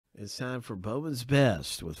It's time for Bowman's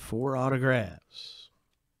Best with 4 autographs.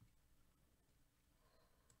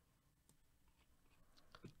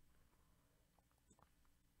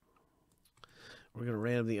 We're going to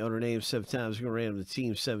random the owner name 7 times. We're going to random the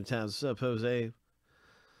team 7 times. What's up, Jose?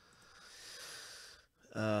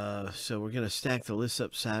 So we're going to stack the lists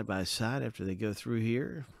up side by side after they go through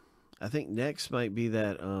here. I think next might be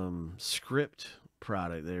that script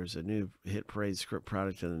product. There's a new Hit Parade script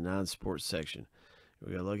product in the non-sports section.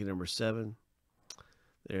 We got lucky number 7.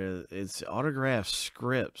 There, it's autograph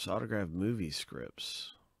scripts, autograph movie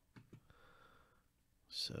scripts.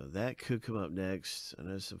 So that could come up next. I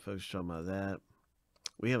know some folks are talking about that.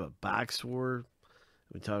 We have a box war.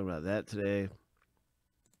 We're talking about that today.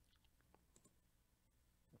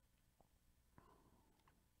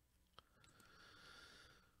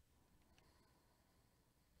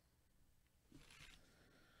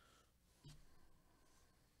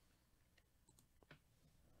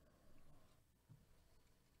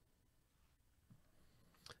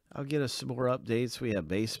 I'll get us some more updates. We have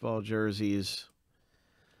baseball jerseys.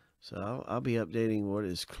 So I'll be updating what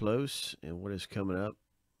is close and what is coming up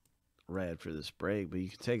right after this break. But you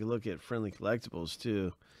can take a look at Friendly Collectibles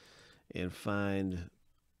too and find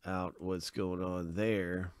out what's going on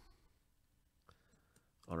there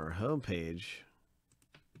on our homepage.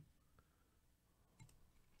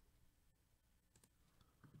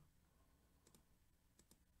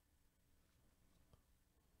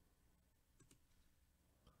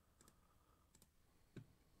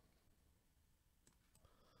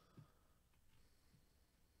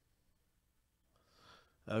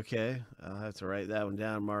 Okay, I'll have to write that one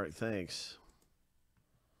down, Mark. Thanks.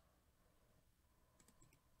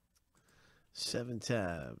 7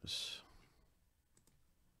 times.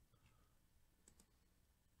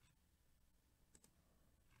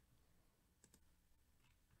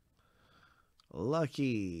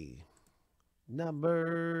 Lucky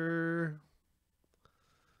number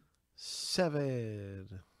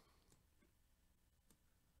 7.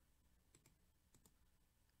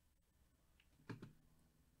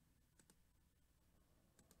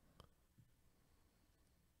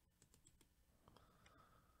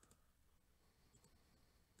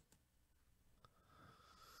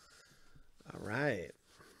 All right.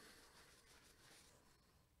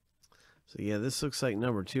 So, yeah, this looks like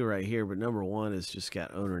number 2 right here, but number 1 has just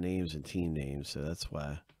got owner names and team names, so that's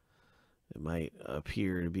why it might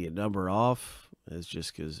appear to be a number off. It's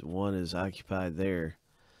just because 1 is occupied there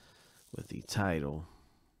with the title.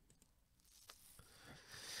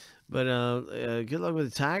 But good luck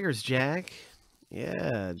with the Tigers, Jack.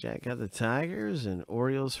 Yeah, Jack got the Tigers and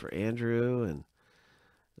Orioles for Andrew, and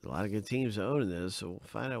a lot of good teams owning this, so we'll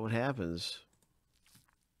find out what happens.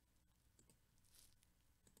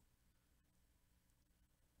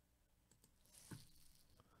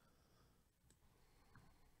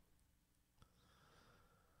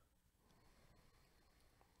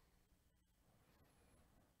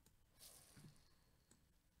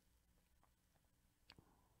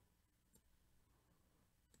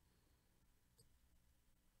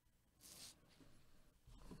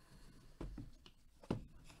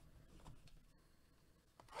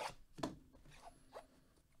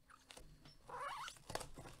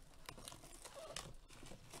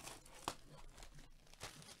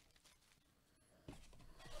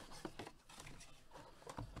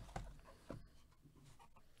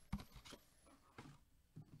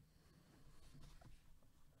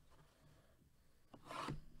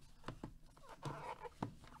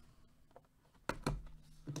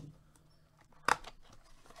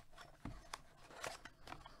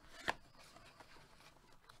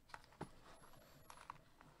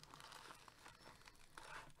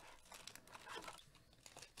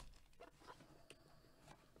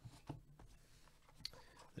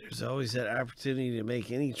 There's always that opportunity to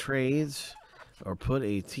make any trades or put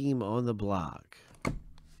a team on the block.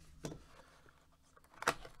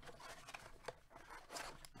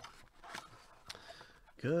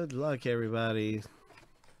 Good luck, everybody.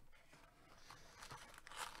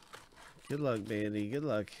 Good luck, Bandy. Good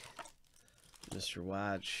luck, Mr.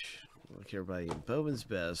 Watch. Look, everybody. Bowman's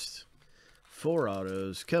Best. 4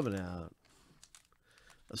 autos coming out.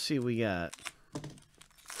 Let's see what we got.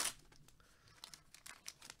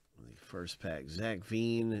 First pack, Zach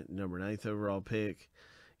Veen, number 9th overall pick.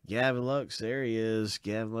 Gavin Lux, there he is.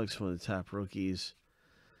 Gavin Lux, one of the top rookies.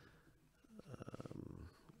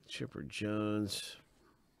 Chipper Jones.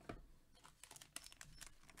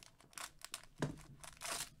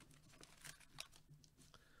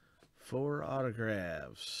 Four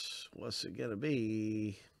autographs. What's it going to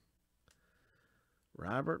be?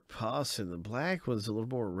 Robert Pawson. The black one's a little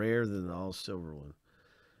more rare than the all-silver one.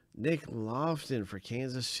 Nick Lofton for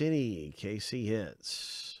Kansas City in case he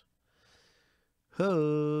hits.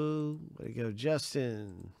 Ho! Way to go,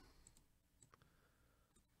 Justin.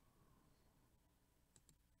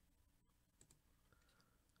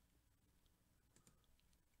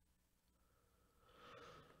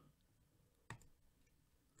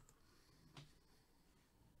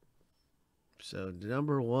 So,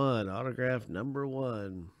 number one, autograph number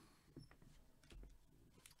one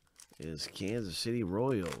is Kansas City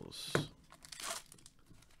Royals.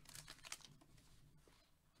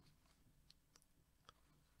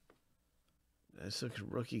 Nice looking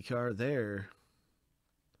rookie card there.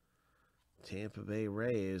 Tampa Bay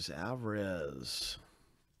Rays, Alvarez.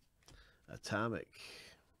 Atomic.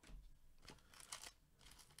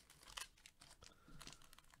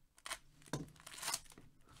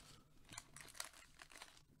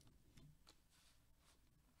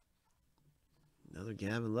 Another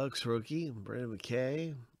Gavin Lux rookie. Brendan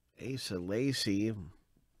McKay. Asa Lacy.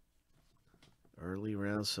 Early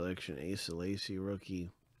round selection. Asa Lacy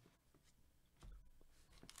rookie.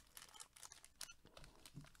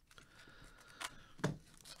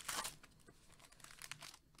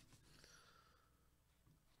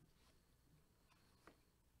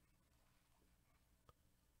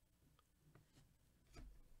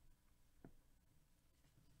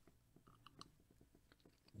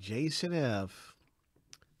 Jason F.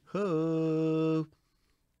 Ho!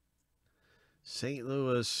 St.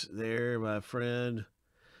 Louis there, my friend.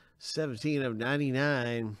 17 of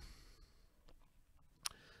 99.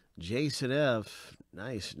 Jason F.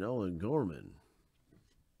 Nice. Nolan Gorman.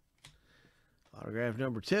 Autograph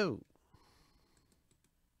number 2.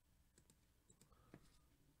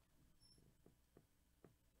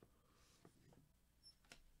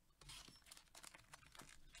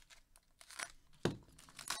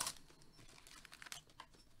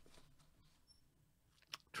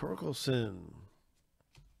 Torkelson.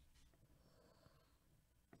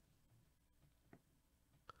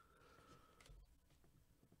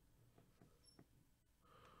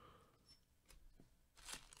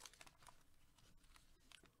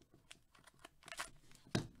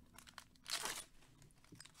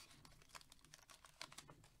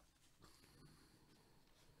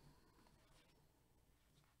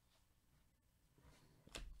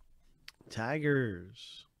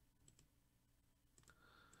 Tigers.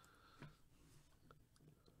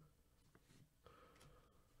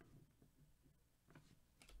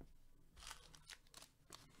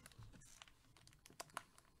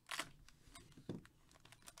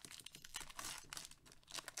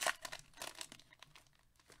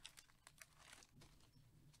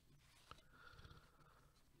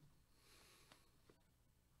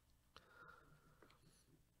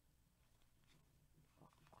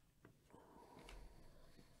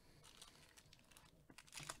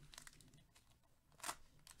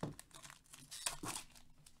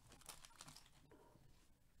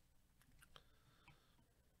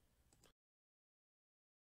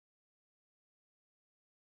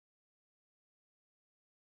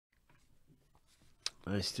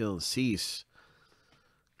 Nice still Cease.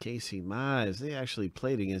 Casey Mize. They actually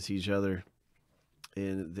played against each other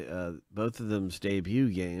in both of them's debut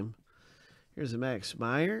game. Here's a Max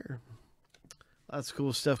Meyer. Lots of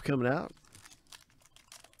cool stuff coming out.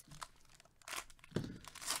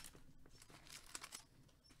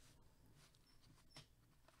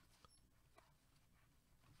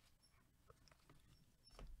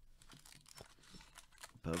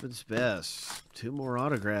 Bowman's best. 2 more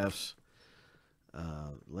autographs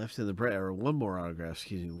left in the break, or 1 more autograph,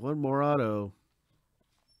 excuse me. 1 more auto.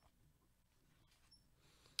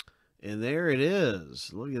 And there it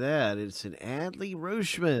is. Look at that. It's an Adley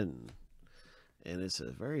Rutschman. And it's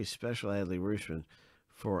a very special Adley Rutschman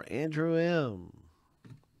for Andrew M.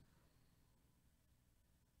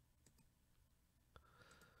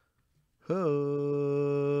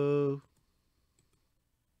 Ho!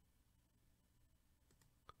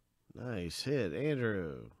 Nice hit,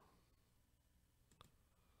 Andrew.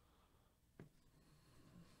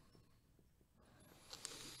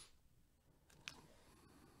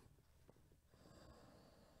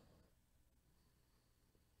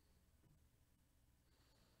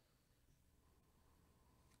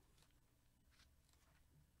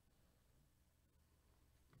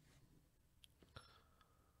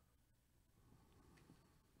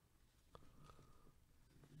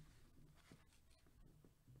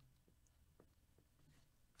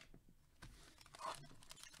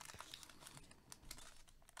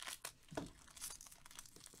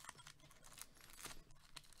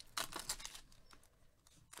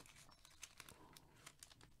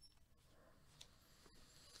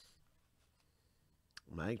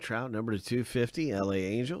 Mike Trout, number to 250, LA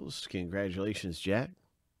Angels. Congratulations, Jack.